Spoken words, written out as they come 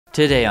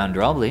Today on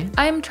Drawbli,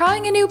 I'm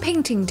trying a new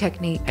painting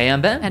technique. Hey,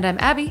 I'm Ben. And I'm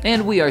Abby.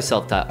 And we are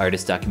self-taught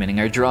artists documenting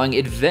our drawing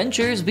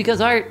adventures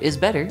because art is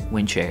better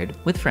when shared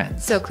with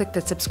friends. So click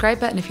the subscribe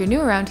button if you're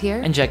new around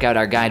here. And check out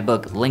our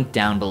guidebook linked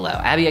down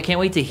below. Abby, I can't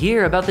wait to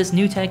hear about this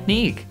new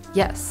technique.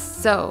 Yes,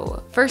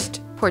 so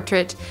first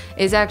portrait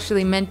is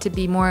actually meant to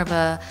be more of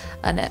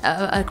an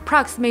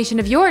approximation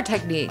of your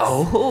techniques.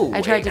 Oh,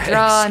 I tried to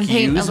draw and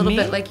paint a little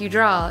bit like you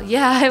draw.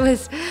 Yeah, it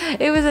was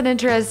an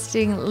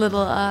interesting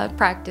little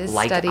practice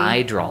study. Like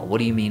I draw, what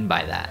do you mean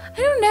by that? I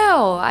don't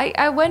know.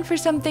 I went for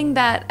something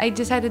that I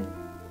decided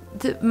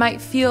might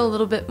feel a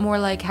little bit more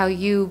like how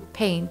you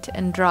paint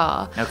and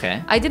draw.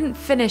 Okay. I didn't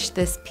finish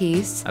this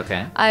piece.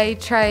 Okay. I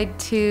tried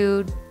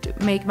to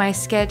make my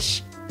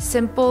sketch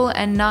simple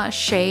and not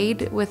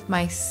shade with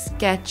my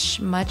sketch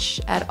much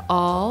at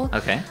all.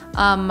 Okay.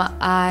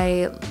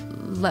 I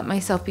let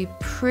myself be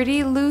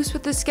pretty loose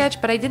with the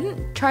sketch, but I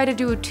didn't try to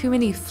do too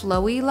many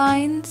flowy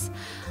lines.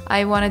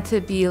 I wanted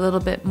to be a little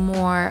bit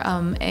more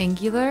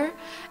angular,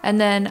 and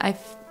then I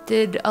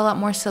did a lot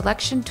more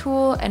selection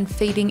tool and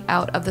fading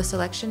out of the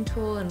selection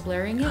tool and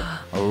blurring it.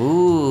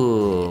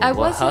 Ooh,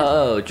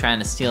 whoa, trying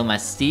to steal my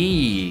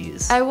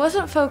steez. I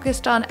wasn't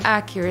focused on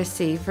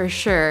accuracy for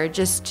sure,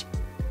 just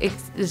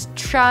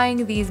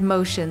trying these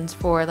motions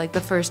for like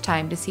the first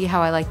time to see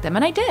how I like them,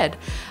 and I did.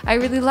 I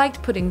really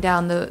liked putting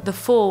down the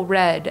full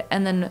red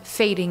and then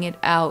fading it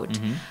out.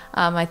 Mm-hmm.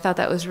 I thought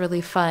that was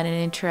really fun and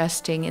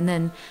interesting, and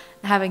then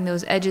having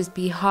those edges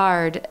be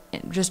hard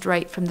just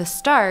right from the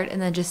start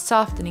and then just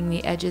softening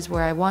the edges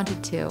where I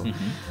wanted to.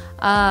 Mm-hmm.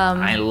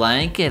 I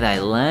like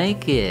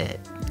it.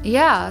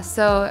 Yeah,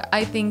 so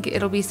I think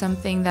it'll be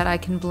something that I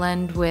can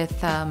blend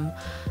with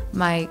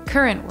my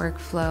current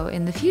workflow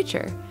in the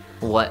future.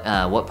 What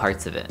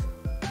parts of it?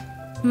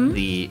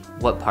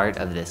 What part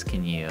of this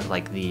can you,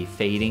 like the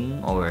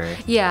fading or?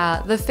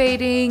 Yeah, the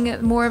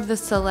fading, more of the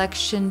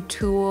selection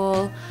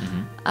tool.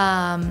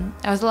 Mm-hmm.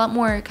 I was a lot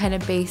more kind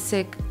of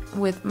basic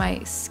with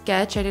my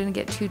sketch. I didn't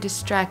get too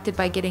distracted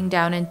by getting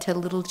down into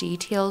little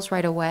details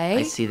right away.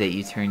 I see that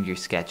you turned your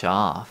sketch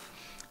off.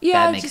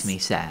 Yeah, that makes me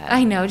sad.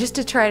 I know, just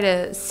to try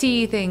to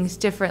see things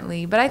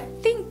differently, but I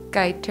think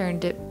I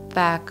turned it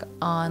back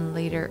on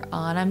later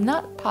on. I'm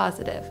not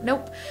positive.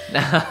 Nope.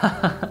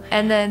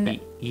 And then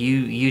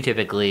you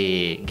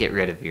typically get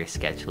rid of your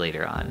sketch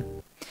later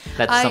on.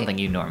 That's something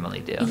you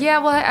normally do. Yeah,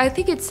 well, I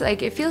think it's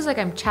like, it feels like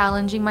I'm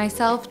challenging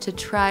myself to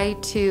try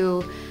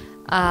to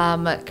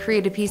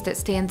create a piece that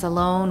stands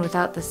alone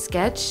without the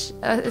sketch,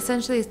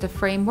 essentially is the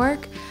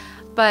framework.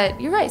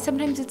 But you're right,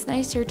 sometimes it's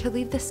nicer to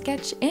leave the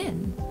sketch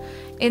in.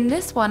 In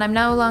this one, I'm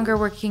no longer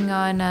working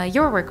on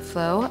your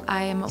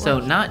workflow. So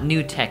not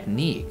new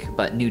technique,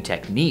 but new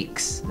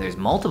techniques. There's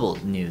multiple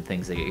new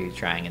things that you're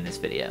trying in this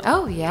video.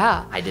 Oh,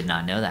 yeah. I did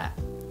not know that.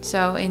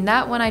 So in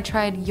that one, I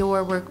tried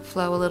your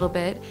workflow a little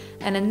bit.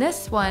 And in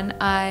this one,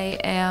 I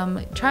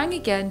am trying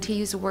again to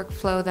use a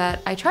workflow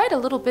that I tried a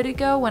little bit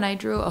ago when I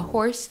drew a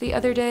horse the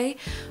other day,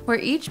 where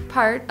each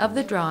part of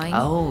the drawing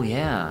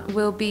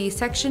will be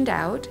sectioned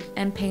out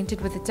and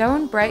painted with its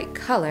own bright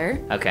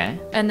color. Okay.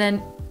 And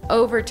then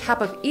over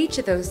top of each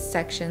of those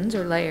sections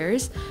or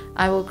layers,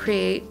 I will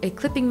create a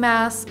clipping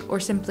mask or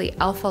simply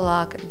alpha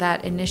lock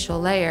that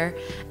initial layer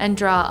and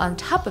draw on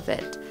top of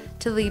it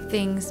to leave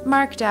things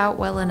marked out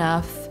well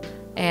enough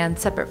and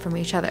separate from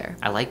each other.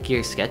 I like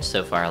your sketch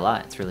so far a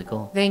lot. It's really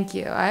cool. Thank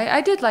you.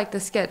 I did like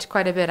the sketch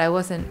quite a bit. I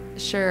wasn't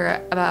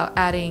sure about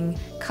adding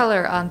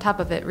color on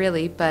top of it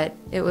really, but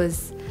it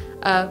was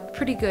a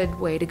pretty good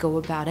way to go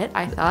about it,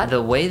 I thought.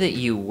 The way that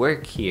you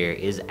work here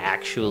is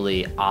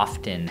actually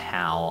often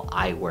how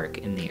I work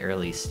in the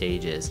early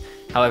stages.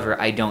 However,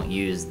 I don't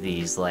use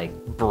these like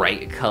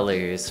bright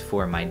colors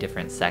for my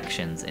different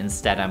sections.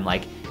 Instead, I'm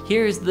like,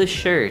 here's the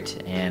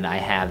shirt, and I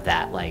have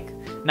that like,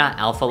 not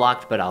alpha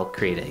locked, but I'll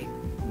create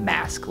a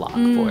mask lock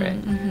for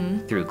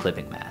it through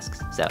clipping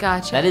masks. So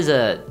gotcha. That is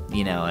a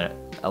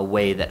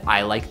way that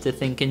I like to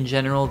think in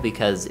general,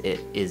 because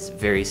it is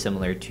very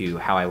similar to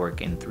how I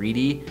work in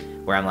 3D,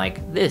 where I'm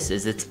like, this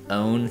is its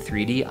own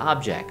 3D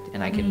object,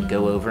 and I can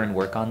go over and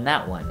work on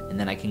that one, and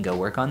then I can go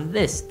work on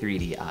this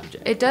 3D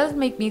object. It does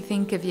make me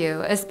think of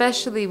you,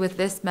 especially with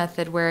this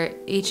method where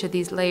each of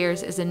these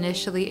layers is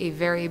initially a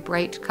very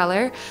bright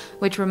color,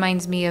 which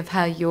reminds me of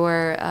how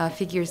your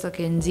figures look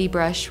in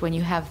ZBrush when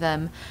you have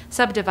them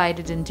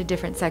subdivided into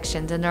different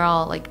sections, and they're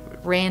all like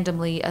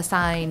randomly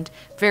assigned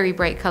very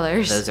bright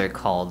colors. Those are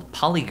called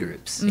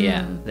polygroups.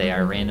 Yeah, they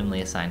are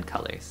randomly assigned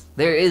colors.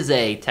 There is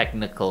a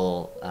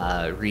technical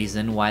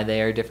reason why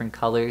they are different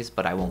colors,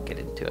 but I won't get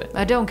into it.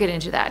 Don't get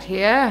into that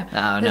here.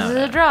 This is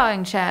a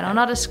drawing channel,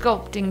 not a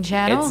sculpting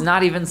channel. It's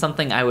not even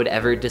something I would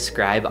ever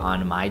describe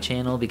on my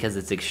channel because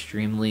it's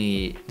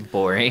extremely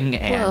boring.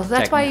 Well,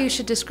 that's why you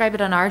should describe it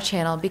on our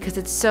channel, because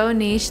it's so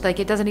niche, like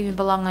it doesn't even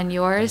belong on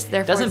yours.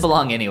 Therefore, it doesn't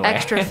belong anywhere.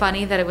 Extra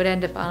funny that it would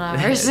end up on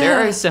ours.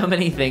 There are so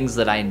many things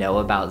that I know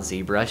about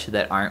ZBrush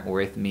that aren't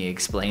worth me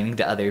explaining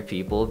to other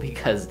people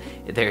because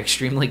they're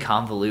extremely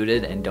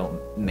convoluted and don't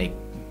make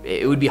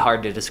it would be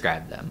hard to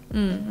describe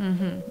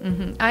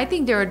them. I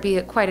think there would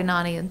be quite an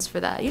audience for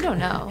that. You don't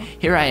know.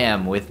 Here I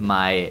am with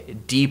my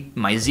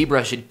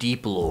ZBrush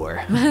deep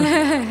lore.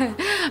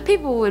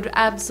 People would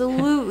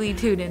absolutely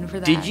tune in for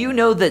that. Did you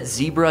know that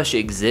ZBrush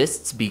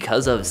exists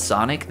because of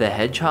Sonic the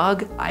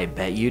Hedgehog? I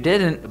bet you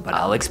didn't, but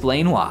I'll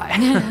explain why.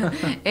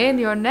 In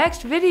your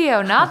next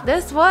video, not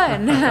this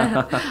one.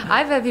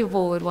 I bet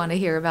people would want to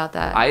hear about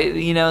that.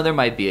 There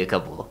might be a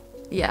couple.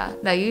 Yeah,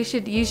 no, you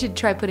should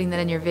try putting that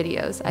in your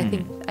videos.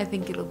 I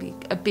think it'll be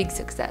a big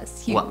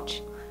success. Huge. Well,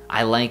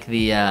 I like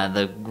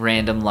the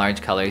random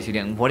large colors you're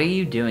doing. What are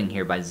you doing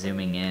here by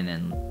zooming in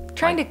and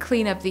trying to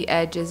clean up the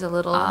edges a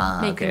little,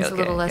 make things a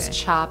little less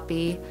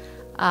choppy.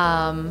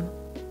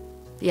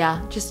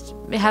 Yeah, just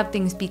have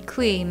things be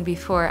clean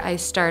before I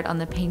start on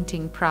the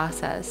painting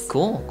process.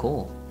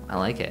 Cool. I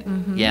like it.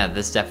 Yeah,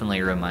 this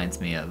definitely reminds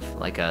me of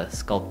like a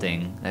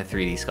 3D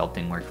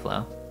sculpting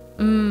workflow.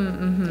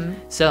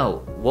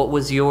 So, what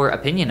was your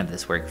opinion of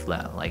this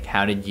workflow? Like,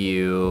 how did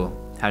you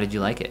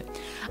like it?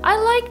 I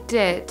liked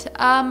it.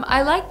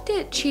 I liked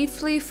it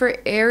chiefly for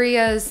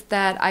areas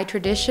that I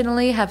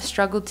traditionally have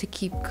struggled to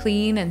keep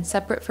clean and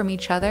separate from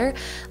each other.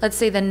 Let's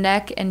say the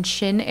neck and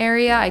chin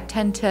area.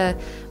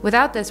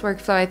 Without this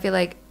workflow, I feel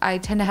like I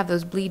tend to have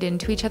those bleed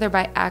into each other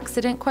by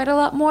accident quite a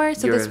lot more.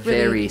 So You're this a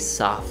very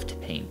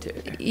soft painter.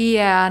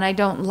 Yeah, and I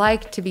don't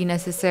like to be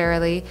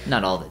necessarily.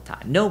 Not all the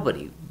time.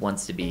 Nobody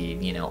wants to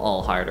be,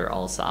 all hard or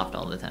all soft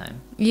all the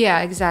time.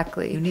 Yeah,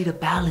 exactly. You need a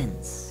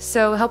balance.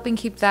 So helping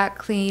keep that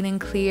clean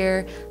and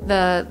clear,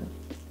 the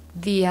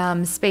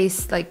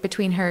space like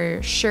between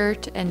her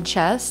shirt and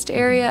chest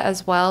area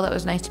as well, that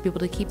was nice to be able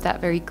to keep that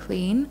very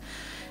clean.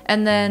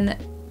 And then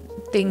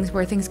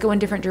things go in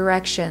different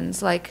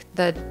directions, like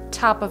the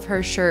top of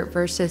her shirt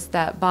versus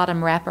that bottom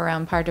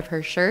wraparound part of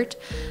her shirt,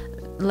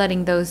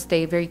 letting those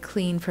stay very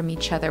clean from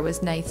each other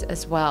was nice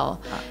as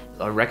well.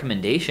 A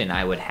recommendation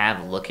I would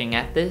have looking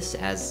at this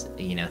as,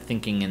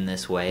 thinking in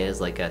this way as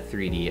like a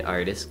 3D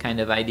artist kind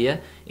of idea,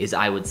 is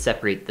I would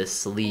separate the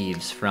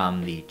sleeves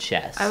from the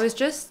chest. I was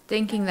just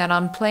thinking that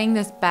on playing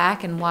this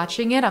back and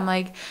watching it, I'm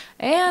like,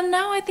 and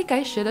now I think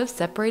I should have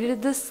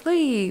separated the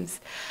sleeves.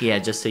 Yeah,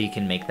 just so you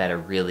can make that a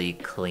really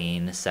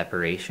clean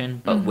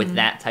separation. But with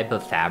that type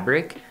of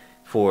fabric,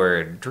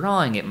 for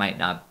drawing,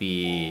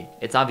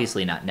 it's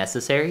obviously not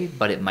necessary,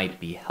 but it might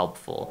be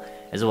helpful,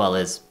 as well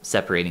as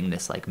separating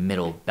this like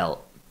middle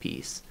belt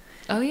piece.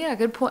 Oh yeah,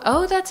 good point.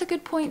 Oh, that's a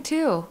good point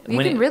too. You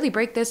can really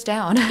break this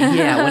down.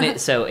 Yeah,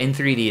 so in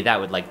 3D, that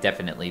would like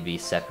definitely be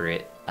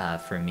separate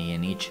for me,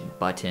 and each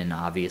button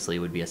obviously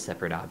would be a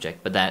separate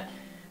object, but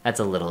that's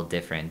a little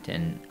different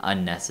and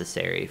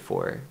unnecessary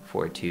for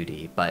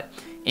 2D. But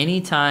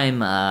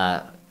anytime,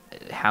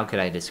 how could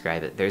I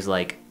describe it? There's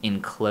like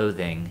in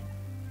clothing,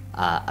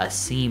 a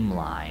seam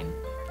line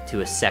to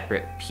a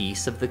separate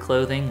piece of the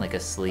clothing, like a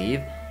sleeve,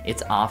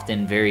 it's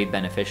often very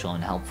beneficial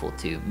and helpful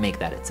to make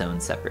that its own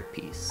separate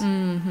piece,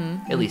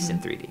 at least in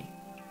 3D.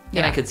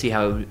 Yeah. And I could see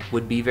how it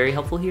would be very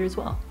helpful here as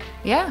well.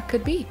 Yeah,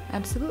 could be.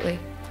 Absolutely.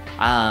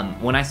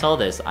 When I saw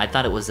this, I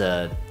thought it was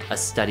a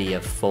study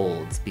of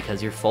folds,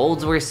 because your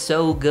folds were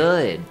so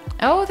good.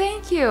 Oh,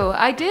 thank you.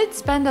 I did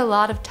spend a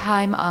lot of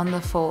time on the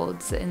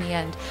folds in the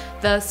end.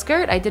 The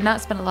skirt I did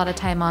not spend a lot of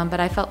time on, but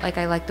I felt like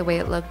I liked the way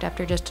it looked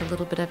after just a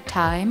little bit of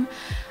time.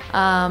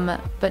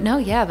 But no,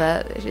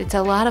 yeah, it's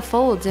a lot of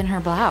folds in her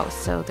blouse,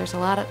 so there's a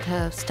lot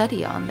to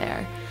study on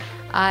there.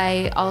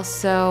 I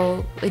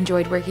also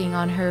enjoyed working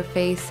on her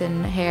face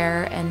and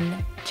hair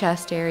and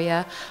chest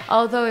area,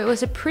 although it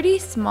was a pretty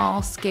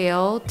small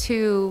scale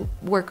to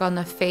work on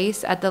the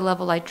face at the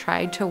level I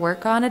tried to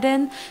work on it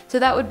in. So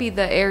that would be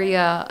the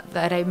area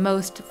that I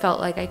most felt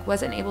like I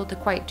wasn't able to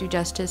quite do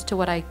justice to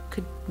what I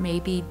could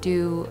maybe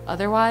do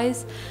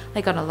otherwise,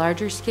 like on a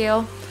larger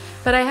scale.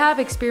 But I have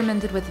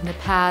experimented with in the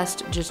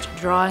past just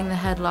drawing the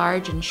head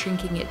large and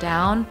shrinking it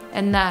down,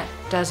 and that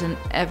doesn't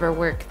ever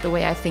work the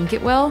way I think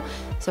it will.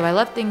 So I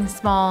left things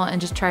small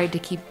and just tried to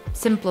keep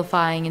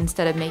simplifying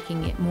instead of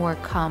making it more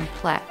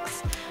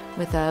complex,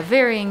 with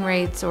varying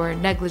rates or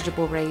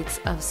negligible rates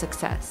of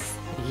success.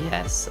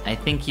 Yes, I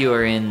think you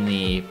are in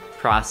the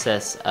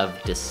process of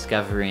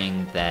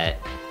discovering that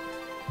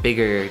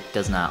bigger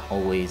does not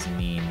always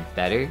mean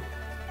better.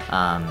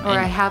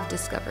 I have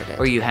discovered it.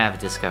 Or you have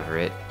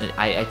discovered it.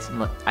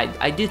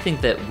 I do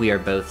think that we are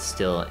both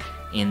still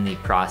in the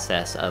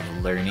process of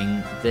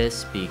learning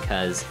this,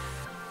 because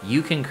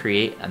you can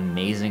create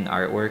amazing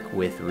artwork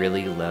with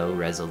really low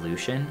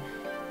resolution,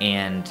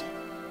 and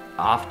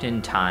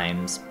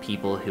oftentimes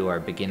people who are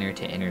beginner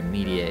to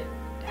intermediate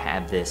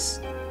have this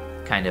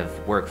kind of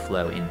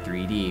workflow in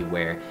 3D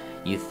where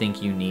you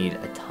think you need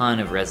a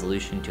ton of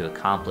resolution to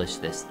accomplish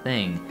this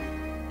thing,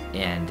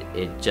 and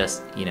it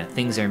just,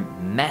 things are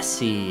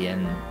messy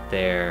and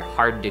they're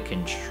hard to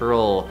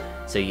control,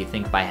 so you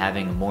think by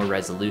having more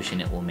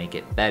resolution it will make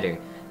it better.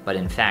 But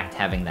in fact,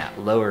 having that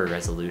lower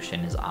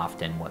resolution is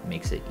often what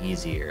makes it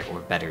easier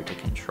or better to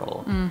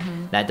control.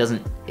 That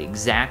doesn't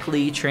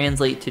exactly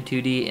translate to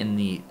 2D in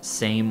the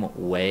same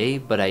way,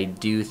 but I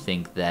do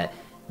think that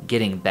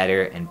getting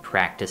better and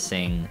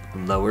practicing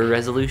lower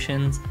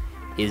resolutions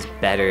is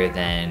better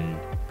than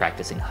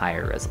practicing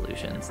higher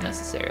resolutions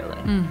necessarily.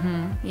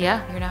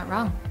 Yeah, you're not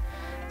wrong.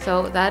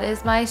 So that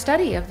is my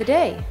study of the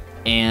day.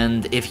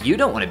 And if you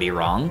don't want to be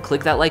wrong,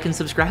 click that like and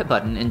subscribe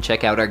button and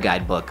check out our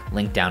guidebook,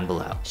 linked down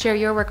below. Share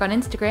your work on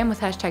Instagram with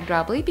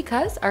 #Drawbli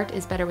because art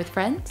is better with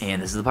friends. And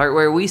this is the part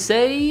where we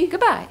say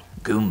Goodbye.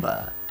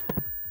 Goomba.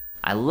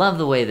 I love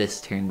the way this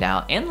turned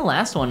out, and the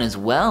last one as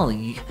well,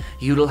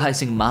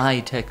 utilizing my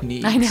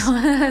techniques. I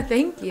know.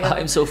 Thank you.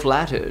 I'm so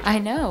flattered. I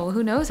know.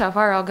 Who knows how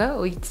far I'll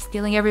go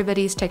stealing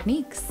everybody's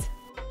techniques.